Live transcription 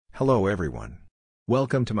Hello everyone.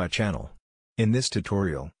 Welcome to my channel. In this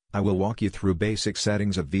tutorial, I will walk you through basic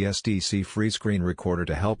settings of VSDC free screen recorder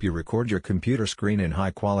to help you record your computer screen in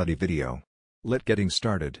high quality video. Let's getting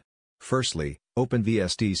started. Firstly, open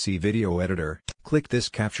VSDC video editor, click this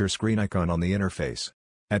capture screen icon on the interface.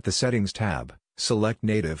 At the settings tab, select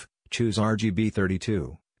native, choose RGB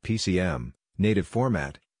 32, PCM, native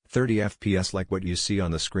format, 30 FPS like what you see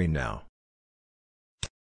on the screen now.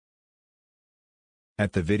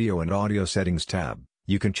 At the Video and Audio Settings tab,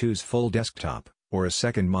 you can choose full desktop, or a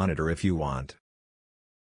second monitor if you want.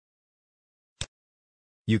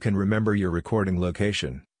 You can remember your recording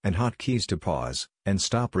location, and hotkeys to pause, and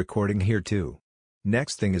stop recording here too.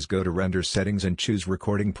 Next thing is go to Render Settings and choose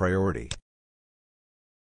Recording Priority.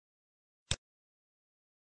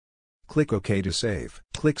 Click OK to save.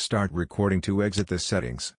 Click Start Recording to exit the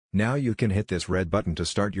settings. Now you can hit this red button to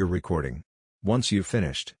start your recording. Once you've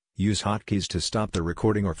finished, use hotkeys to stop the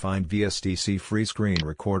recording or find VSDC free screen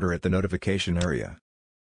recorder at the notification area.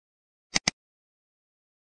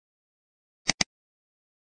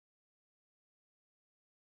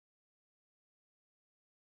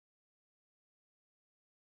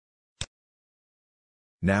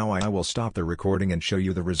 Now I will stop the recording and show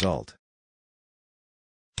you the result.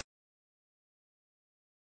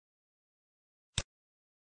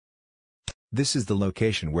 This is the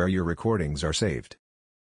location where your recordings are saved.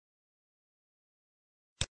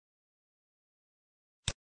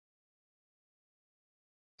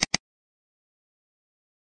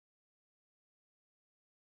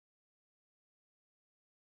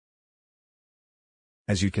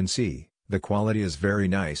 As you can see, the quality is very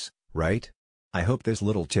nice, right? I hope this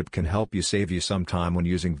little tip can help you save you some time when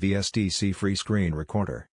using VSDC free screen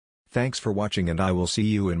recorder. Thanks for watching and I will see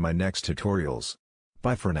you in my next tutorials.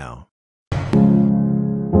 Bye for now.